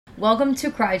Welcome to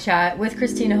Cry Chat with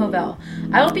Christina Hovell.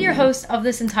 I will be your host of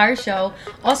this entire show.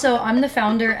 Also, I'm the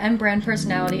founder and brand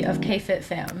personality of KFit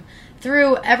Fam.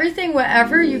 Through everything,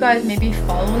 whatever you guys may be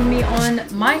following me on,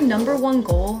 my number one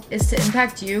goal is to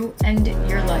impact you and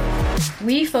your life.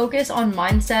 We focus on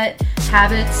mindset,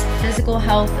 habits, physical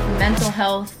health, mental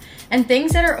health, and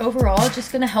things that are overall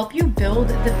just going to help you build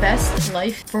the best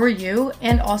life for you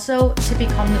and also to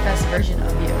become the best version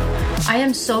of you. I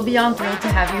am so beyond thrilled to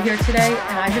have you here today,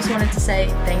 and I just wanted to say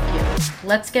thank you.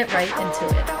 Let's get right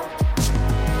into it.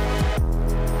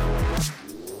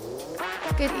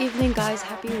 Good evening, guys.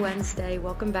 Happy Wednesday.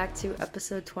 Welcome back to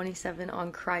episode 27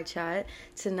 on Cry Chat.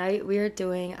 Tonight we are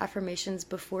doing affirmations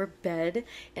before bed,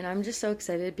 and I'm just so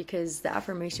excited because the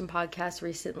affirmation podcast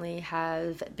recently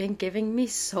have been giving me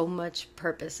so much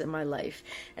purpose in my life.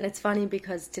 And it's funny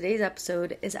because today's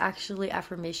episode is actually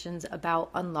affirmations about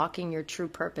unlocking your true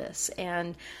purpose.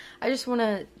 And I just want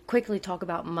to quickly talk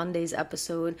about Monday's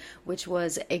episode, which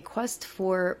was a quest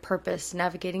for purpose,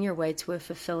 navigating your way to a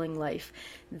fulfilling life.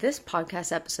 This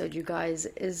podcast episode, you guys,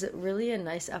 is really a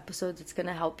nice episode that's going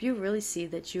to help you really see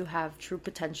that you have true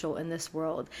potential in this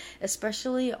world,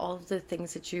 especially all of the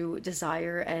things that you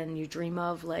desire and you dream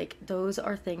of. Like, those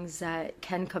are things that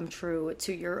can come true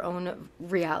to your own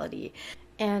reality.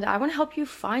 And I want to help you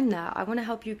find that. I want to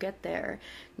help you get there.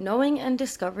 Knowing and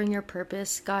discovering your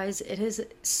purpose, guys, it is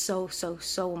so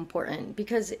important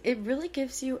because it really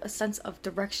gives you a sense of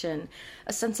direction,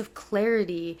 a sense of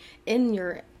clarity in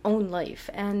your own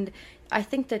life. And I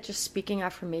think that just speaking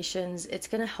affirmations, it's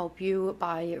going to help you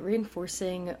by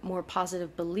reinforcing more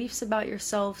positive beliefs about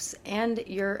yourselves and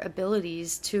your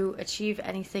abilities to achieve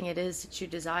anything it is that you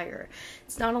desire.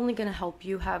 It's not only going to help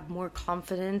you have more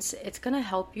confidence, it's going to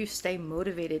help you stay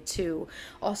motivated too,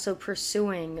 also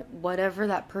pursuing whatever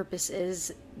that purpose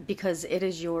is, because it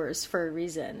is yours for a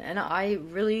reason. And I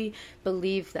really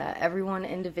believe that everyone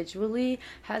individually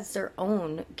has their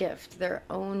own gift, their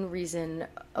own reason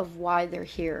of why they're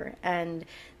here, and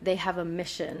they have a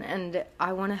mission. And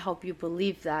I want to help you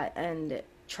believe that and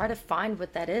try to find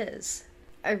what that is.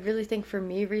 I really think for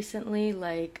me recently,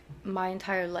 like, my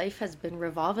entire life has been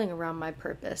revolving around my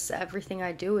purpose. Everything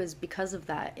I do is because of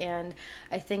that. And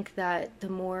I think that the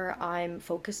more I'm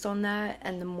focused on that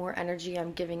and the more energy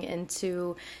I'm giving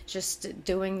into just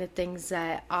doing the things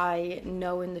that I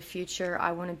know in the future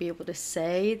I want to be able to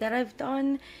say that I've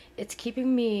done, it's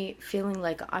keeping me feeling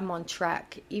like I'm on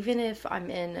track. Even if I'm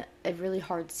in a really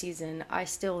hard season, I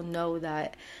still know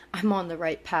that I'm on the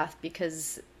right path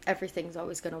because everything's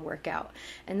always going to work out.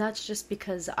 And that's just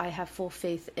because I have full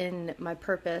faith in my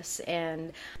purpose,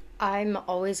 and I'm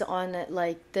always on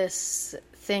like this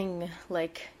thing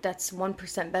like that's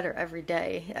 1% better every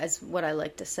day, as what I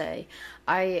like to say.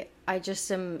 I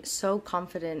just am so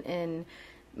confident in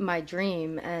my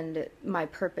dream and my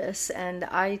purpose, and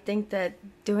I think that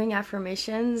doing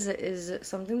affirmations is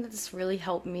something that's really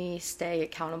helped me stay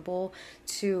accountable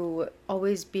to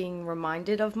always being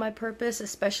reminded of my purpose,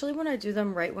 especially when I do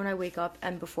them right when I wake up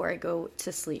and before I go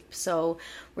to sleep. So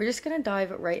we're just gonna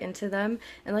dive right into them,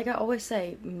 and like I always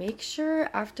say, make sure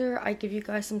after I give you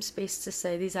guys some space to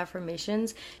say these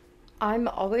affirmations, I'm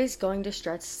always going to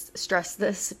stress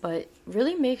this, but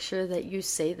really make sure that you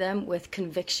say them with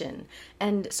conviction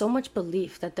and so much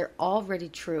belief that they're already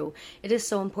true. It is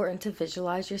so important to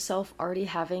visualize yourself already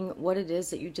having what it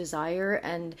is that you desire,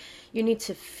 and you need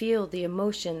to feel the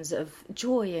emotions of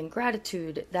joy and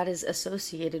gratitude that is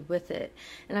associated with it.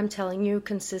 And I'm telling you,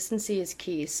 consistency is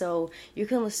key. So you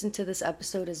can listen to this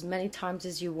episode as many times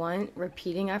as you want.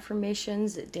 Repeating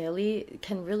affirmations daily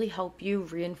can really help you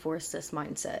reinforce this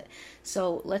mindset.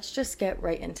 So let's just get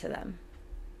right into them.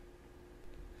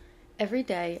 Every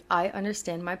day, I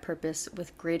understand my purpose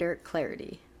with greater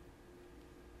clarity.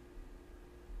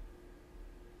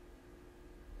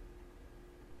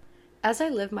 As I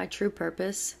live my true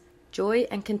purpose, joy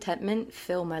and contentment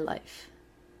fill my life.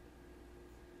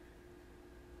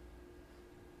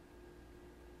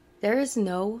 There is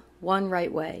no one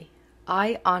right way.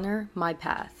 I honor my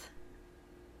path.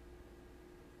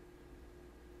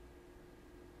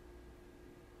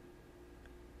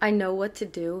 I know what to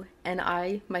do, and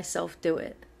I myself do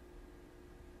it.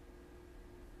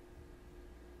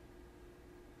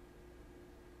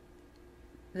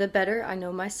 The better I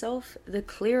know myself, the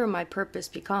clearer my purpose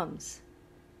becomes.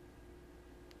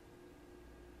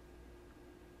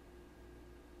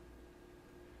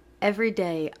 Every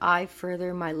day, I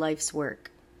further my life's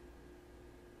work.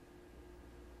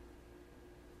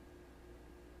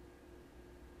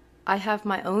 I have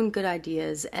my own good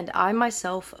ideas, and I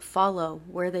myself follow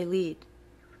where they lead.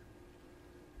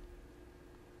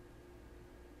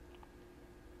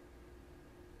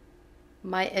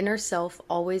 My inner self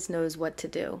always knows what to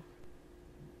do.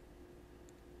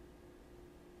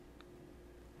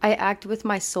 I act with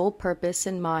my sole purpose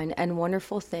in mind, and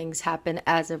wonderful things happen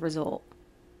as a result.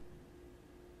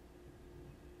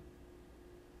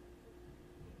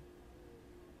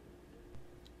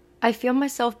 I feel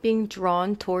myself being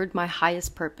drawn toward my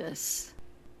highest purpose.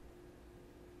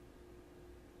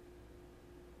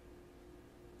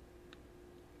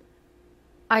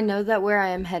 I know that where I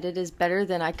am headed is better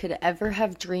than I could ever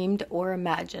have dreamed or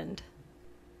imagined.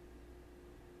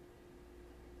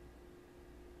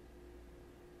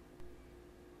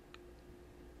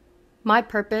 My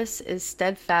purpose is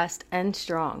steadfast and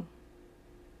strong.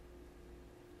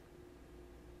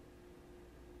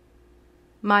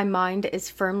 My mind is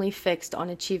firmly fixed on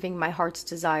achieving my heart's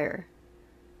desire.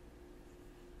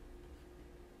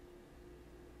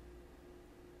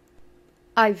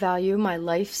 I value my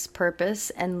life's purpose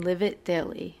and live it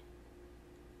daily.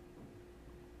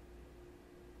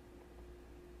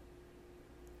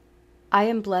 I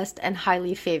am blessed and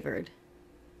highly favored.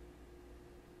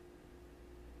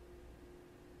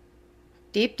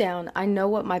 Deep down, I know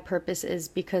what my purpose is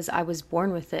because I was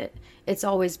born with it. It's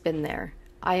always been there.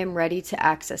 I am ready to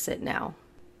access it now.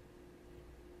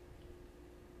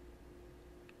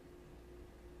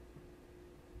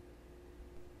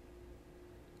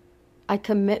 I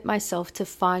commit myself to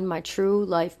find my true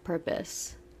life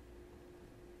purpose.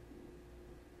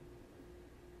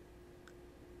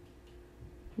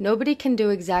 Nobody can do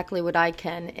exactly what I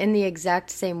can in the exact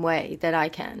same way that I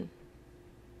can.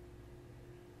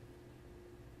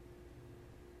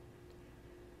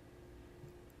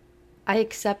 I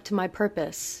accept my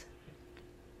purpose.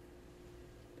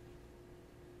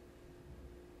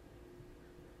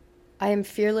 I am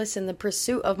fearless in the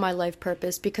pursuit of my life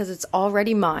purpose because it's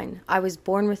already mine. I was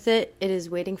born with it. It is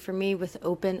waiting for me with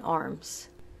open arms.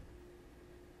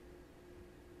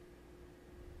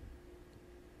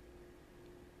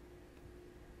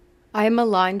 I am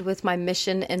aligned with my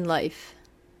mission in life.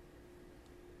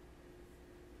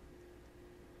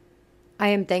 I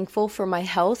am thankful for my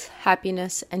health,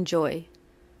 happiness, and joy.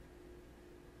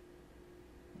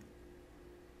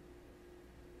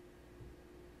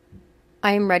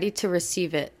 I am ready to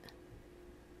receive it.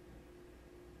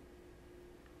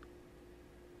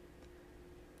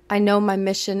 I know my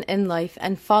mission in life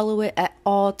and follow it at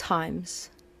all times.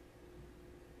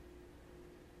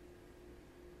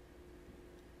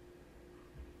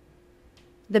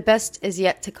 The best is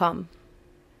yet to come.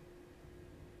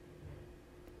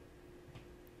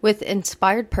 With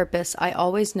inspired purpose, I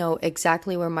always know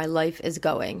exactly where my life is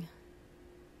going.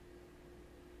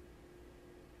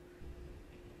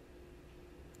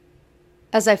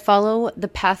 As I follow the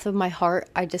path of my heart,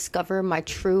 I discover my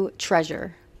true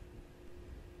treasure.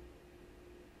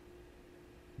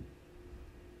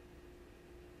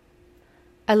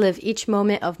 I live each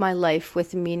moment of my life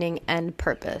with meaning and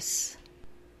purpose.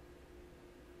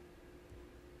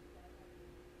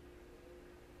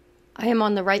 I am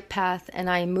on the right path and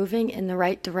I am moving in the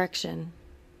right direction.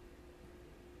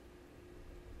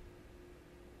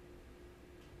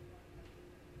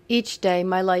 Each day,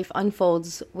 my life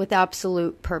unfolds with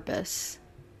absolute purpose.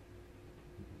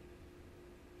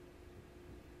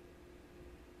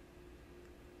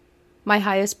 My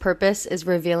highest purpose is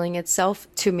revealing itself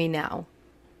to me now.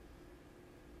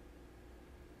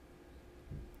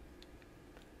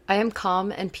 I am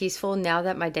calm and peaceful now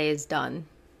that my day is done.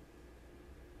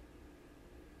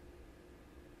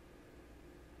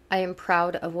 I am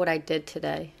proud of what I did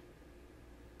today.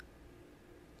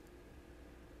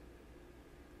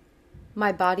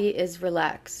 My body is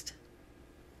relaxed.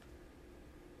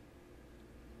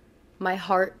 My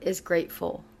heart is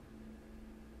grateful.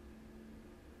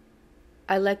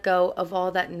 I let go of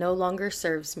all that no longer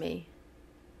serves me.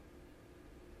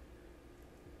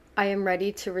 I am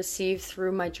ready to receive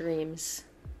through my dreams.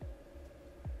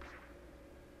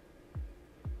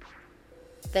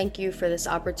 Thank you for this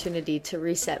opportunity to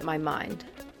reset my mind.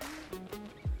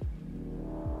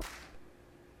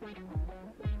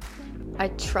 I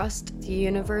trust the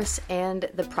universe and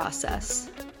the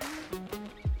process.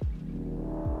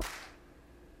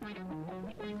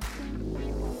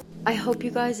 I hope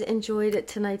you guys enjoyed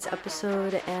tonight's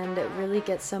episode and really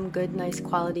get some good, nice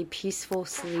quality, peaceful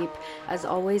sleep. As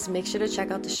always, make sure to check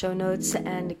out the show notes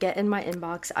and get in my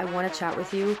inbox. I want to chat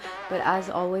with you, but as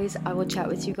always, I will chat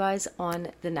with you guys on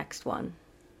the next one.